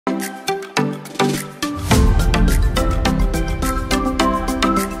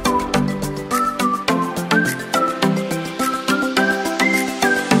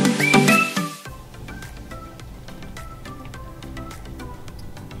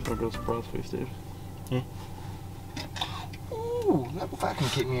I've got a surprise for you, Steve. Yeah. Ooh, that fucking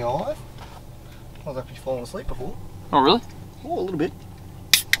kept me alive. I was actually falling asleep before. Oh, really? Oh, a little bit.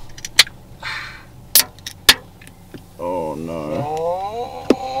 Oh, no.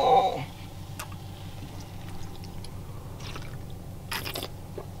 Oh.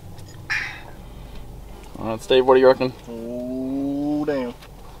 Alright, Steve, what do you reckon? Oh, damn.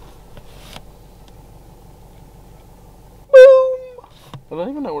 Boom! I don't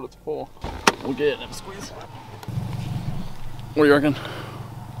even know what it's for. We'll get it and have a squeeze. What do you reckon?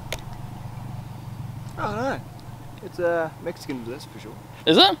 I don't know. It's Mexican, that's for sure.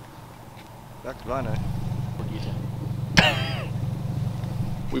 Is it? Back to I know. What do you think?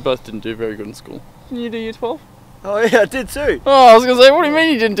 We both didn't do very good in school. Didn't you do year 12? Oh yeah, I did too. Oh, I was going to say, what do you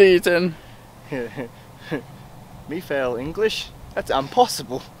mean you didn't do year 10? Me fail English? That's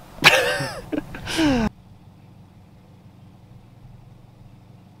impossible.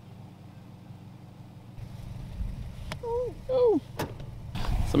 Oh.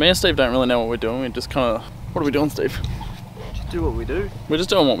 So me and Steve don't really know what we're doing. We just kind of... What are we doing, Steve? Just do what we do. We're just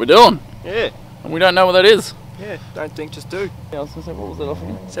doing what we're doing. Yeah. And we don't know what that is. Yeah, don't think, just do. Yeah, I was going to say, what was that off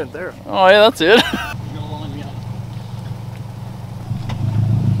again? Sound there. Oh yeah, that's it.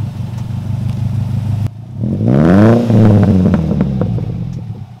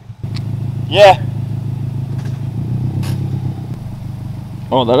 Yeah.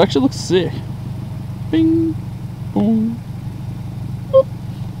 Oh, that actually looks sick. Bing, boom. Boop.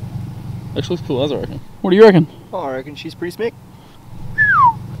 Actually looks cool as I reckon. What do you reckon? Oh, I reckon she's pretty smick.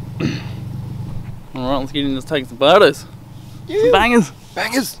 Alright, let's get in and take some photos. Yeah. Some bangers.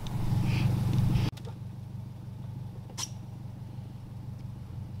 Bangers.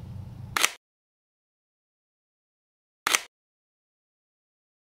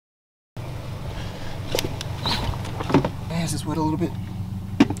 Man, is this wet a little bit?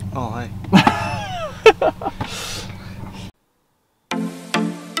 Oh, hey.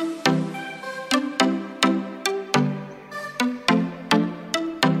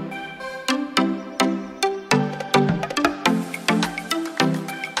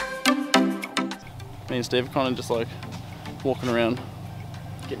 Me and Steve are kind of just like walking around,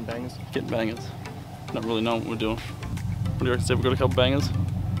 Getting bangers. getting bangers. Not really knowing what we're doing. What do you reckon, Steve? We've got a couple bangers?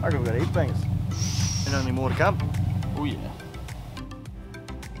 I reckon we've got 8 bangers. And only more to come. Oh yeah.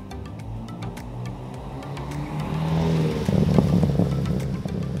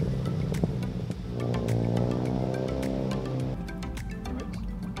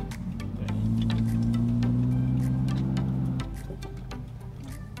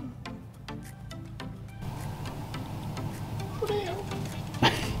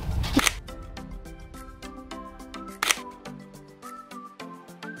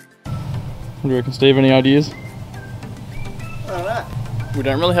 What do you reckon, Steve? Any ideas? I don't know. We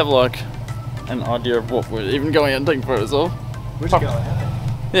don't really have like an idea of what we're even going out and taking photos of. We're just going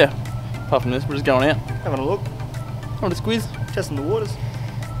out. Yeah. Apart from this, we're just going out. Having a look. Having a squeeze. Testing the waters.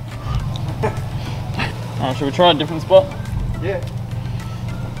 Should we try a different spot? Yeah.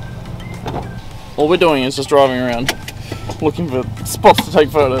 All we're doing is just driving around, looking for spots to take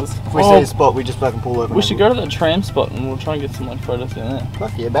photos. If we see a spot, we just fucking pull over. We should go to that tram spot and we'll try and get some like photos down there.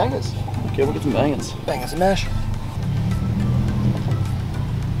 Fuck yeah, bangers. Okay, we'll get some bangers. Bangers and mash.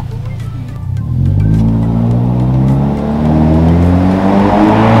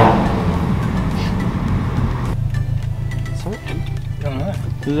 Sorry? I don't know.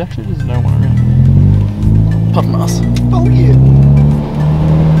 There's actually just no one around. Apart from us. Oh yeah.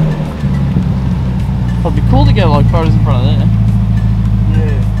 It'd be cool to get like photos in front of there.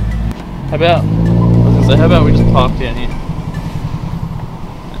 Yeah. How about, I was gonna say, how about we just park down here?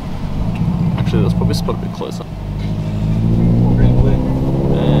 Actually, that's probably a spot a bit closer. Walk around the way.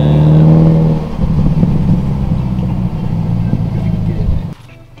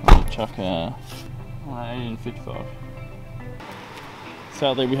 Chuck 1855.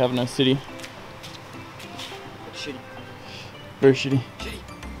 Sadly, we have no city. Shitty. Very shitty. Shitty.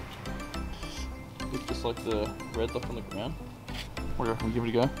 With just like the red left on the ground. What do you reckon we give it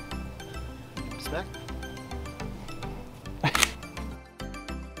a go? Smack.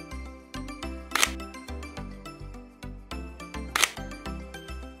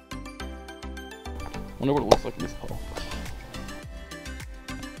 Wonder what it looks like in this hole.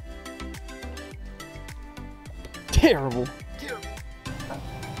 Terrible. Terrible.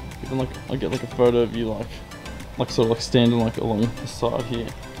 Even like I get like a photo of you like sort of like standing like along the side here.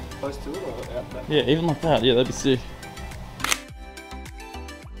 close to it or out back? Yeah, even like that. Yeah, that'd be sick.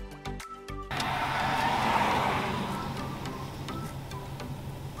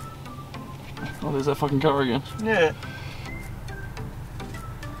 Oh, there's that fucking car again. Yeah.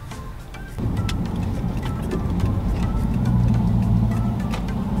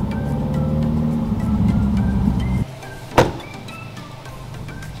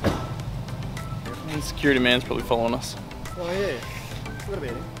 The security man's probably following us. Oh yeah. What about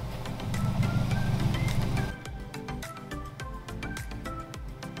him?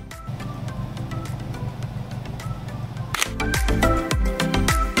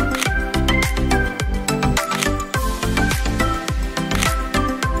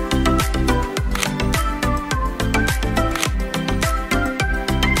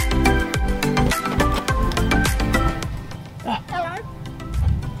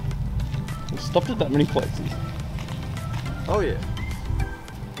 Stopped at that many places. Oh yeah.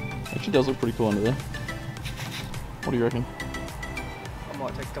 Actually does look pretty cool under there. What do you reckon? I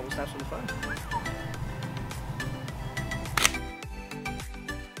might take a couple snaps on the phone.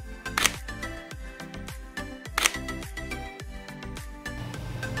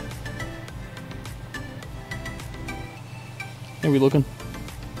 How are we looking?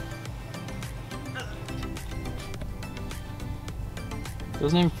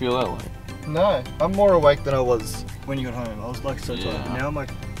 Doesn't even feel that late. No, I'm more awake than I was when you got home. I was like so tired. Yeah. Now I'm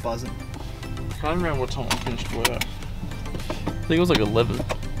like buzzing. I can't remember what time I finished work. I think it was like 11.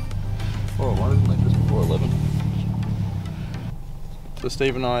 Oh, why didn't like just before 11? So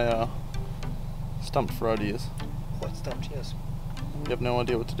Steve and I stumped for ideas. Quite stumped, yes. We have no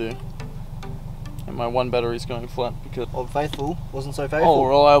idea what to do. And my one battery's going flat because Old Faithful wasn't so faithful. all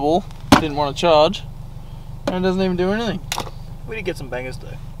reliable didn't want to charge and it doesn't even do anything. We did get some bangers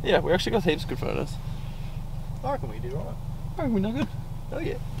though. Yeah, we actually got heaps of good photos. I reckon we did alright. I reckon we done good. Oh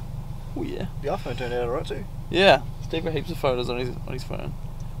yeah. Oh yeah. The iPhone turned out alright too. Yeah, Steve got heaps of photos on his phone.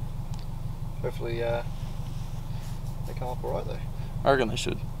 Hopefully they come up alright though. I reckon they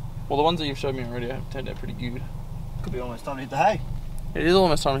should. Well, the ones that you've showed me already have turned out pretty good. Could be almost time to hit the hay. It is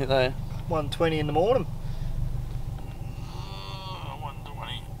almost time to hit there. 1:20 in the morning.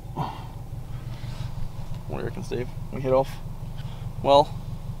 1:20. What do you reckon, Steve? We head off. Well,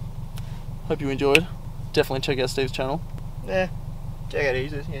 hope you enjoyed. Definitely check out Steve's channel. Yeah. Check out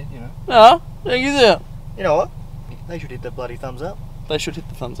easy, yeah, you know. No, check it out. You know what? They should hit that bloody thumbs up. They should hit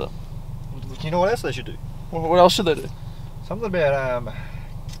the thumbs up. You know what else they should do? What else should they do? Something about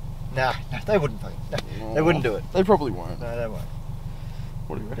nah, they wouldn't fucking they wouldn't do it. They probably won't. No, they won't.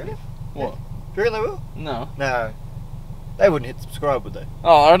 What do you reckon? Really? What? Do you reckon they will? No. No. They wouldn't hit subscribe, would they?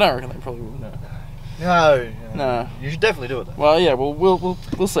 Oh, I don't reckon they probably will. No. No. No. You should definitely do it though. Well, yeah. Well,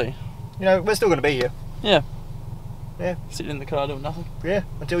 we'll see. You know, we're still going to be here. Yeah. Yeah. Sitting in the car doing nothing. Yeah.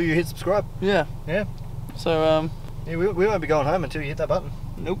 Until you hit subscribe. Yeah. Yeah. So Yeah, we won't be going home until you hit that button.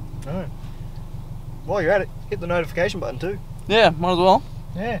 Nope. No. While you're at it, hit the notification button too. Yeah, might as well.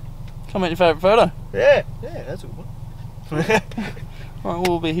 Yeah. Comment your favourite photo. Yeah. Yeah, that's a good one. Alright,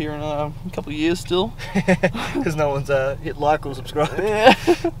 we'll be here in a couple of years still. Because no one's hit like or subscribe. Yeah.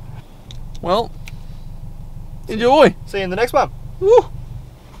 Well, enjoy. See you in the next one. Woo.